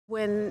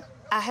When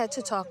I had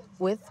to talk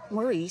with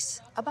Maurice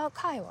about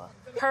Kyla,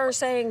 her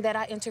saying that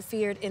I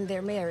interfered in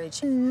their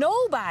marriage,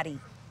 nobody,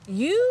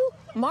 you,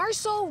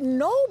 Marceau,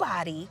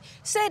 nobody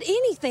said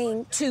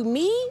anything to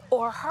me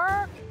or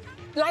her.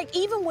 Like,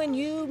 even when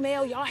you,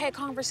 Mel, y'all had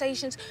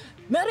conversations,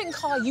 Mel didn't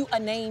call you a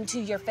name to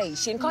your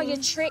face. She didn't call you a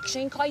trick. She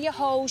didn't call you a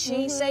hoe. She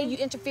didn't say you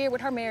interfered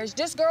with her marriage.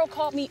 This girl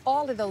called me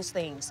all of those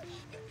things.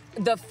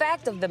 The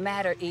fact of the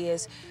matter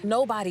is,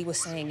 nobody was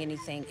saying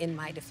anything in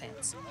my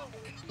defense.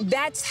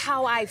 That's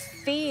how I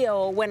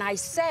feel when I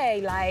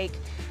say, like,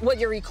 what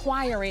you're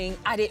requiring,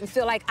 I didn't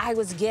feel like I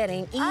was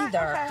getting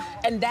either.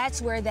 And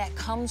that's where that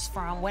comes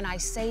from when I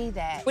say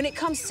that. When it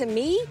comes to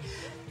me,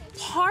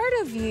 part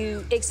of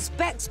you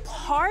expects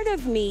part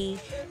of me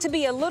to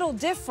be a little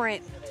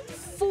different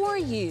for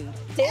you.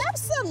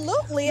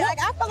 Absolutely. Like,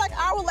 I feel like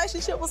our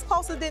relationship was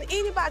closer than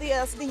anybody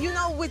else, you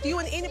know, with you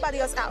and anybody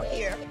else out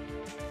here.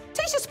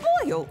 Tisha's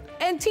spoiled,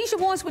 and Tisha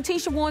wants what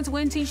Tisha wants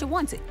when Tisha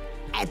wants it.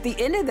 At the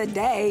end of the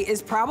day,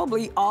 it's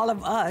probably all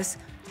of us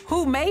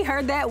who made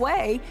her that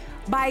way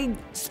by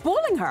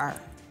spoiling her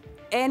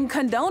and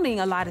condoning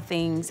a lot of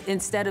things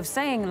instead of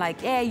saying,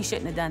 like, yeah, you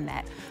shouldn't have done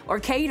that, or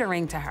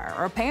catering to her,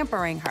 or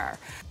pampering her.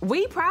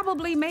 We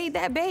probably made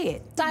that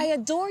bed. I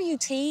adore you,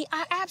 T.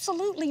 I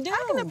absolutely do.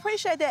 I can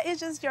appreciate that.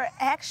 It's just your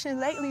action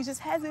lately just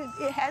hasn't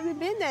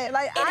been that.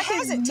 Like, I can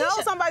hasn't, know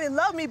Tisha. somebody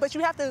love me, but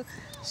you have to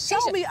show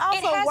Tisha, me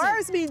also.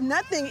 Words mean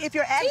nothing if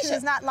your action Tisha,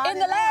 is not lining in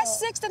the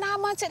last up. 6 to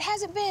 9 months, it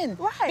hasn't been.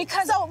 Right.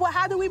 Because so, well,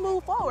 how do we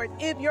move forward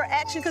if your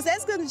action, because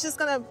that's just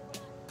gonna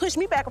push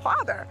me back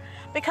farther,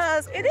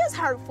 because it is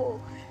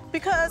hurtful,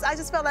 because I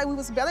just felt like we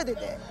was better than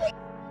that.